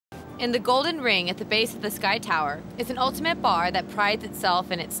In the golden ring at the base of the Sky Tower is an ultimate bar that prides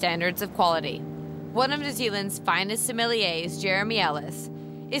itself in its standards of quality. One of New Zealand's finest sommeliers, Jeremy Ellis,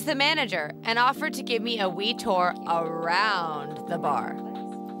 is the manager and offered to give me a wee tour around the bar.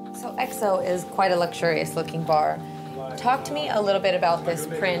 So XO is quite a luxurious looking bar. Talk to me a little bit about this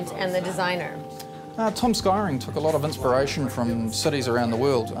print and the designer. Tom Skyring took a lot of inspiration from cities around the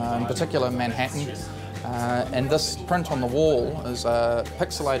world, in particular Manhattan. And this print on the wall is a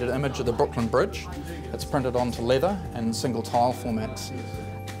pixelated image of the Brooklyn Bridge. It's printed onto leather in single tile formats.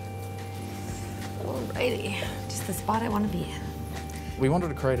 Alrighty, just the spot I want to be in. We wanted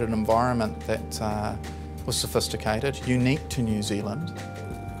to create an environment that was sophisticated, unique to New Zealand.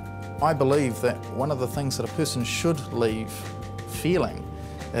 I believe that one of the things that a person should leave feeling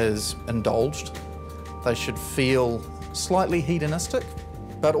is indulged. They should feel slightly hedonistic,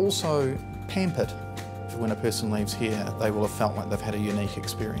 but also pampered. When a person leaves here, they will have felt like they've had a unique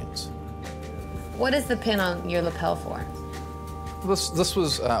experience. What is the pin on your lapel for? This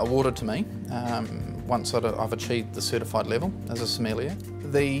was awarded to me once I've achieved the certified level as a sommelier.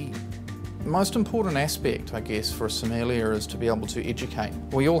 The most important aspect, I guess, for a sommelier is to be able to educate.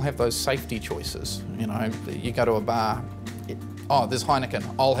 We all have those safety choices. You know, you go to a bar, oh, there's Heineken,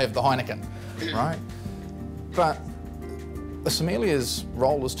 I'll have the Heineken, right? But a sommelier's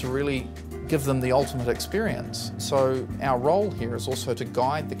role is to really give them the ultimate experience. So our role here is also to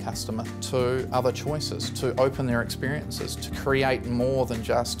guide the customer to other choices, to open their experiences, to create more than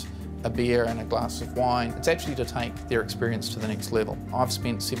just a beer and a glass of wine. It's actually to take their experience to the next level. I've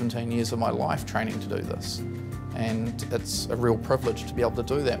spent 17 years of my life training to do this, and it's a real privilege to be able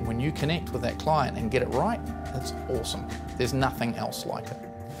to do that. When you connect with that client and get it right, it's awesome. There's nothing else like it.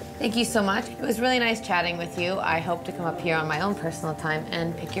 Thank you so much. It was really nice chatting with you. I hope to come up here on my own personal time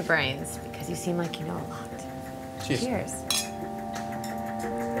and pick your brains because you seem like you know a lot. Cheers. Cheers.